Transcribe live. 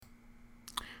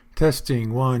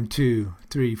Testing 1, 2,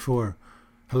 3, 4.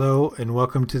 Hello and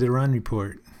welcome to the Ron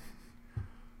Report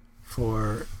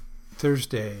for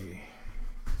Thursday,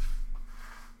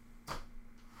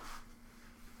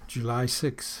 July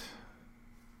 6,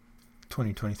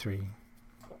 2023.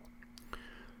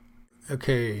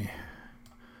 Okay,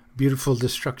 Beautiful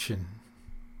Destruction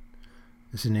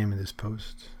is the name of this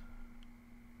post.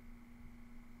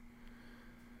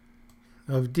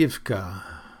 Avdiivka,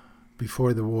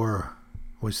 before the war,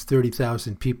 was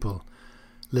 30,000 people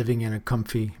living in a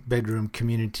comfy bedroom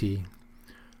community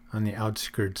on the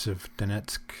outskirts of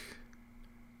Donetsk,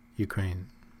 Ukraine.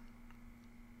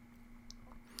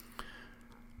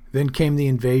 Then came the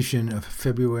invasion of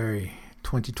February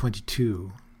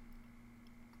 2022,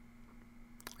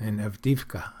 and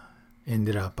Avdiivka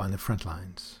ended up on the front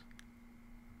lines.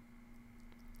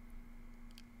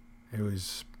 It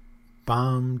was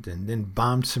bombed and then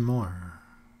bombed some more.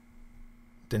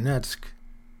 Donetsk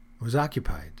was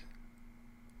occupied.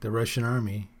 The Russian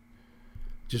army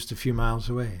just a few miles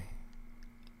away.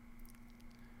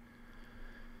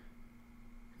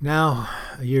 Now,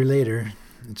 a year later,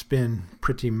 it's been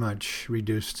pretty much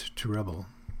reduced to rubble.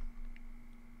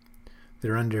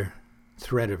 They're under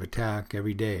threat of attack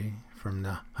every day from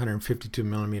the 152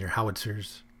 millimeter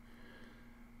howitzers,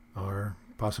 or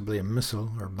possibly a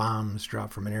missile or bombs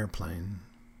dropped from an airplane.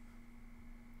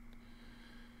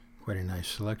 Quite a nice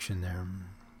selection there.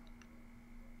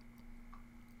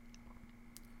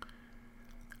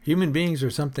 Human beings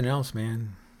are something else,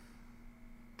 man.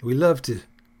 We love to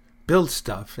build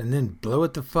stuff and then blow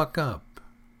it the fuck up.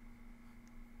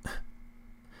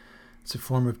 It's a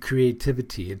form of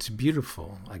creativity. It's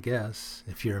beautiful, I guess,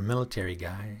 if you're a military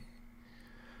guy.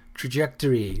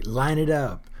 Trajectory, line it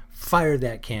up, fire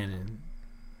that cannon.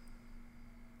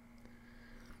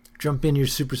 Jump in your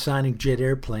supersonic jet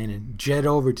airplane and jet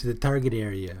over to the target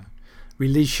area.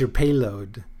 Release your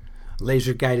payload.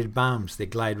 Laser-guided bombs, they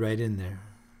glide right in there.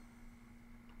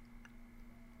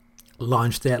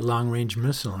 Launch that long-range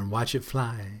missile and watch it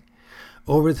fly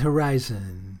over the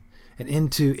horizon and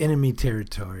into enemy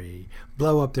territory.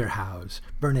 Blow up their house.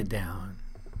 Burn it down.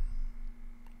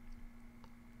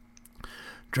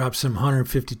 Drop some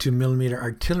 152 millimeter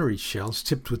artillery shells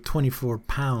tipped with 24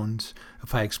 pounds of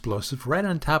high explosive right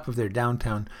on top of their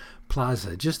downtown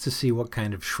plaza just to see what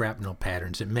kind of shrapnel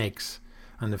patterns it makes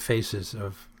on the faces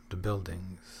of the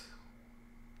buildings.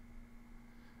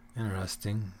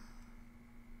 Interesting.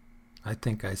 I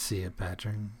think I see a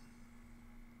pattern.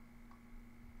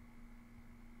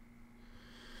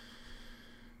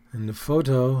 In the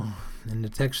photo, in the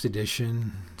text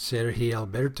edition, Serhiy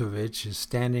Albertovich is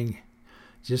standing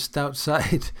just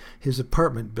outside his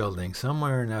apartment building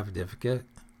somewhere in Avdiivka.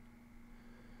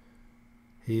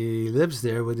 He lives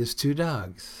there with his two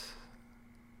dogs.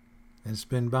 It's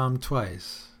been bombed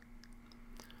twice.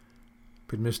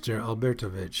 But Mr.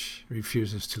 Albertovich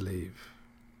refuses to leave.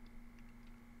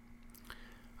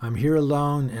 I'm here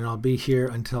alone, and I'll be here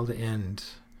until the end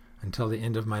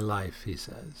of my life, he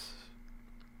says.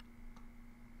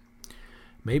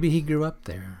 Maybe he grew up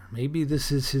there. Maybe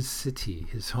this is his city,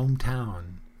 his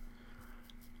hometown.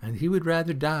 And he would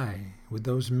rather die with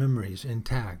those memories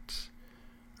intact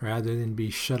rather than be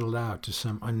shuttled out to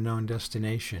some unknown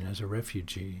destination as a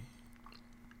refugee.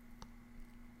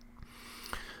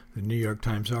 The New York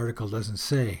Times article doesn't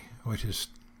say what his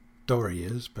story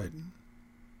is, but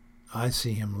I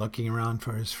see him looking around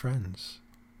for his friends,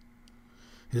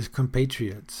 his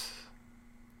compatriots,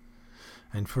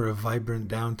 and for a vibrant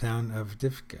downtown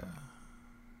Avdiivka.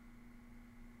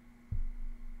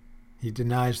 He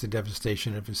denies the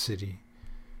devastation of his city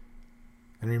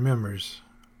and remembers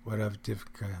what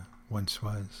Avdiivka once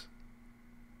was.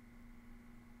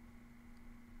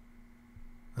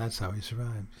 That's how he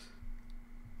survives.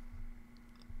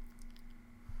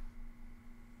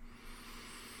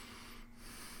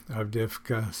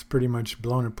 Avdiivka is pretty much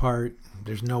blown apart.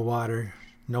 There's no water,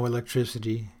 no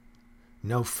electricity,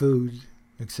 no food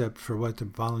except for what the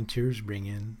volunteers bring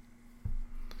in.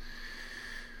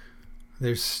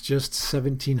 There's just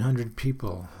 1,700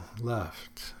 people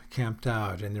left, camped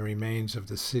out in the remains of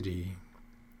the city,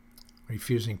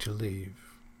 refusing to leave.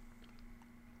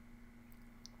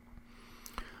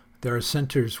 There are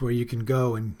centers where you can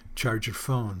go and charge your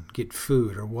phone, get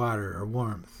food or water or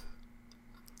warmth,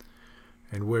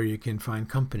 and where you can find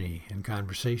company and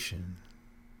conversation,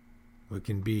 what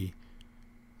can be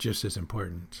just as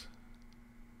important.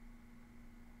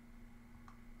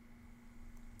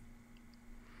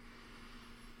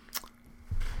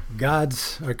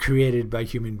 Gods are created by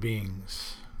human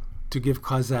beings to give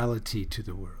causality to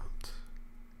the world.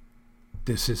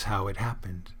 This is how it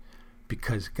happened,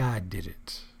 because God did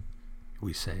it.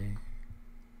 we say.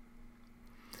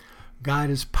 God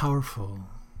is powerful,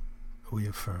 we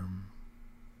affirm.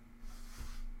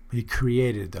 He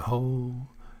created the whole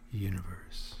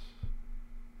universe.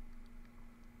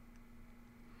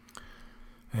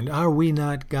 And are we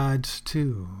not gods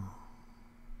too?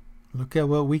 Look at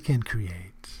what we can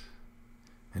create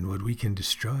and what we can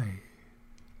destroy.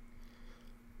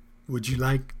 Would you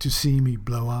like to see me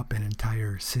blow up an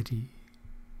entire city?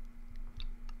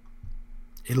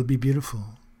 It'll be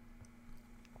beautiful.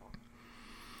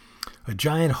 A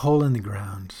giant hole in the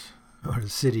ground, where the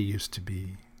city used to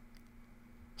be,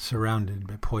 surrounded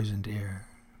by poisoned air.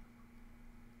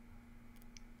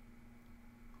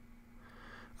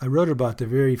 I wrote about the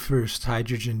very first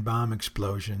hydrogen bomb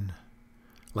explosion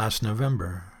last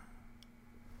November.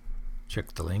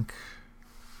 Check the link.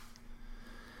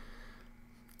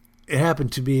 It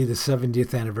happened to be the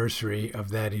 70th anniversary of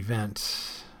that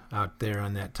event out there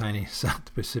on that tiny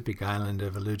South Pacific island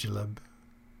of Alujalub.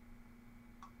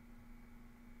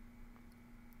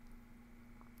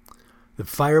 The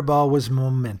fireball was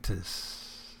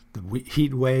momentous. The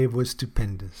heat wave was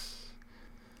stupendous.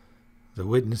 The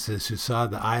witnesses who saw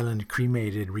the island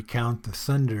cremated recount the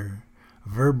thunder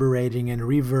reverberating and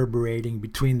reverberating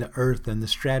between the earth and the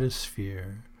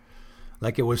stratosphere,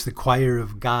 like it was the choir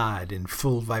of God in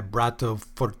full vibrato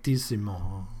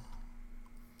fortissimo.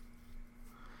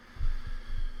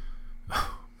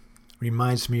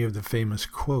 Reminds me of the famous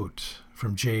quote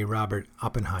from J. Robert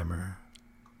Oppenheimer,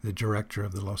 the director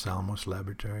of the Los Alamos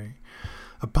Laboratory,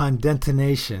 upon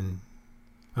detonation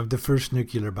of the first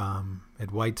nuclear bomb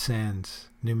at White Sands,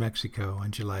 New Mexico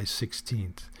on July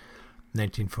 16th,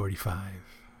 1945.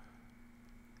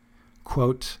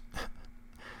 Quote,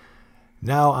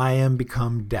 "Now I am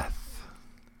become death,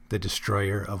 the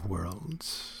destroyer of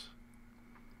worlds."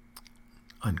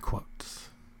 Unquote.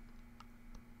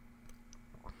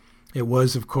 It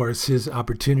was, of course, his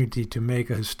opportunity to make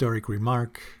a historic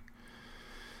remark,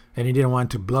 and he didn't want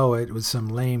to blow it with some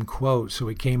lame quote, so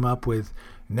he came up with,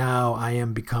 "Now I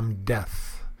am become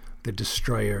death, the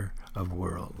destroyer of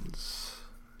worlds."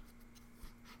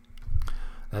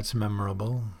 That's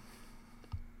memorable.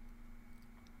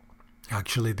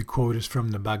 Actually, the quote is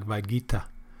from the Bhagavad Gita,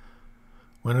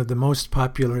 one of the most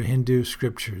popular Hindu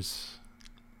scriptures.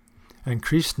 And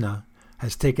Krishna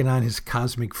has taken on his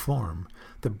cosmic form,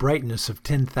 the brightness of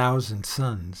 10,000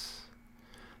 suns,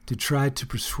 to try to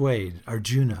persuade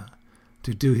Arjuna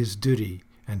to do his duty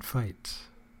and fight.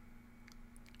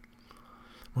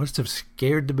 Must have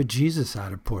scared the bejesus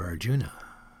out of poor Arjuna.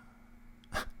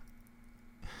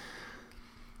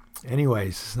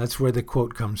 Anyways, that's where the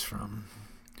quote comes from.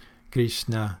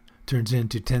 Krishna turns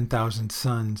into 10,000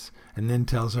 suns and then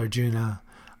tells Arjuna,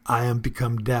 "I am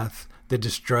become death, the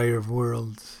destroyer of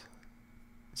worlds,"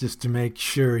 just to make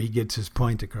sure he gets his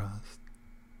point across.